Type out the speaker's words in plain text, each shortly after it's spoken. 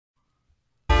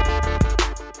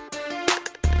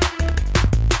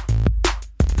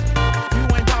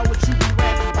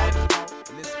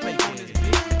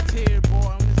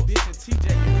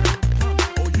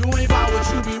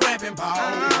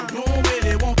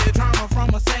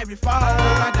savage fall.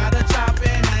 I got a chop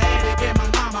in the attic in my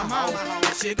mama house.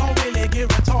 That shit gon' really get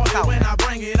retarded when I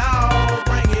bring it out,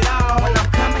 bring it out. When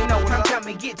I'm coming, no, I'm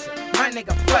coming get you. My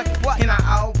nigga fuck it. In our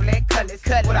all black colors, with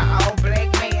an all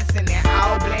black mask and that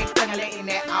all black thinglet in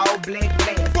that all black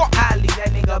blast. I leave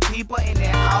that nigga people in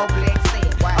that all black set.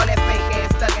 All that fake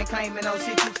ass stuck and claiming no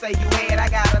shit you say you had. I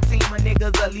got a team of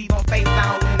niggas that leave on face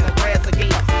down in the grass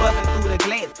again, busting through the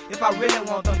glass. If I really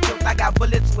want them chips, I got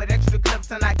bullets with extra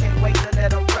clips and I can't wait to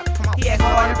let them rip. Come on. He act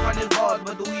hard in front of his bars,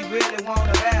 but do he really want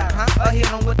to rap? Or hit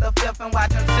him with the fifth and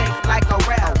watch him shake like a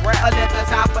rap. Or let the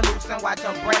chopper loose and watch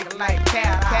him break like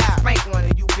cat. I spank one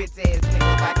of you bitch ass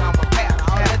niggas like I'm a pal.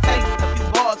 All it takes is a few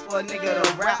bars for a nigga to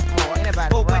rap more.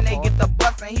 But when they get the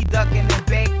bus and he duck in the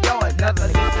backyard, another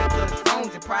listen to the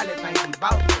songs, you probably think he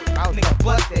bout it. Nigga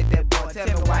busted that boy, tell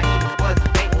me why he bust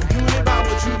bait. You ain't about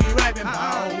what you be rapping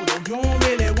about. You don't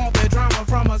really want that drama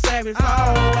from a savage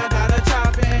fall. I got a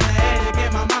chop in the attic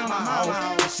in my mama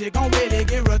house. That shit gon' really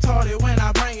get retarded when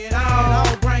I bring it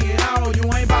out, bring it out. You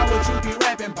ain't about what you be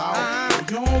rapping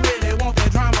about. You don't really want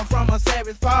that drama from a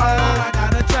savage fall. I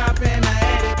got a chop in the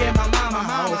attic in my mama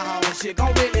house. That shit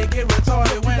gon' really get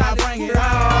retarded when I bring it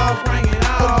out, bring it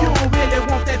out. You don't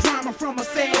really want that drama from a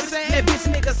savage. That bitch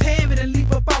niggas have it and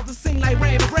leap up off the scene like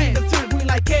Rappen. Niggas turn green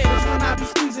like cabbage when I be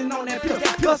squeezing on that pill.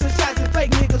 Bustin' shots and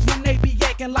fake niggas when they be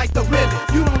acting like the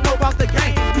realest. You don't know about the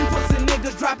game. You pussy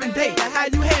niggas dropping dates. How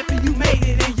you happy you made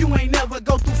it and you ain't never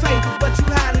go through phases, but you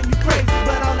hide and you crazy.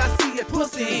 But all I see is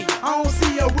pussy. I don't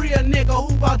see a real nigga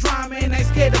who bought drama and ain't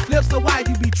scared to flip. So why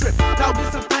you be tripping? Dog,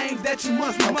 there's some things that you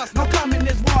must know. Don't come in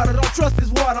this water. Don't trust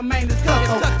this water, man. It's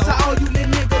cutthroat. To all you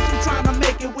little niggas who tryna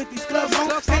make it with these clubs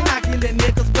on, ain't knocking little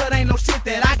niggas, but ain't no shit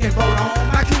that I can vote on.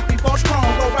 My clique be for strong.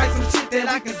 Go write some shit that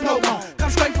I can smoke on. Come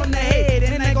straight from the head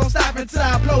and ain't gon' stop until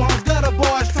I blow on. Gutter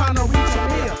boys tryna reach a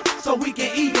meal so we can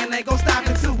eat and ain't gon' stop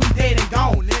until we dead and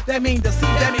gone. That mean the C,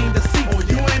 that mean the C. Oh,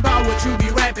 you ain't bout what you be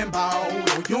rapping bout.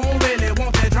 Oh, you don't really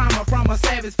want that drama from a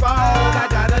savage fall. I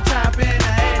got a chop in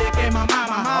the attic in my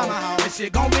mama house. That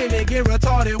shit gon' really get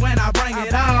retarded when I bring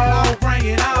it out, bring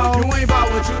it out. Oh, you ain't bout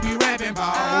what you be rapping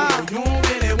bout. Oh, you don't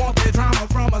really want that drama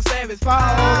from a savage fall.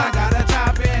 I got a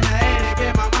chop in the attic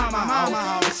in my mama house.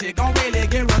 That shit gon' really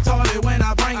get retarded when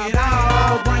I bring it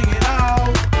out, bring it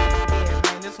out. Yeah,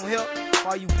 man, this one here,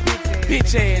 all you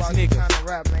bitch ass niggas trying to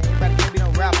rap, man. Everybody can't be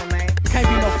no rapper, man. Can't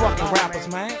be no fucking rappers,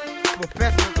 man.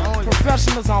 Professionals only.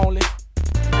 Professionals only.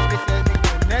 Bitch ass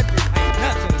niggas ain't nothing. Ain't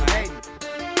nothing, man. Hey,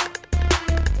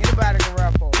 anybody can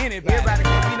rap for. Anybody. Everybody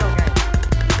can't be no gang.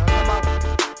 You know what I'm talking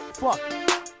about? Fuck it.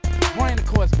 Bring the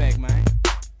chords back, man.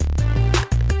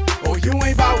 Oh, you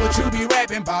ain't bout what you be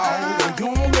rapping bout. Oh,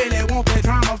 you don't really want that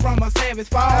drama from a savage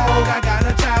fall. I got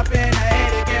a chop in the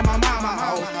attic in my mama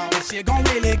house. That shit gon'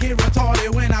 really get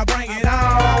retarded when I bring it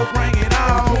out, bring it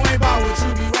out. You ain't bout what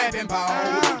you be rapping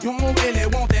bout. You don't really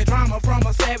want that drama from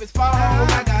a savage fall.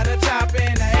 I got a chop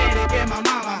in the attic in my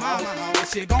mama house. That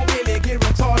shit gon'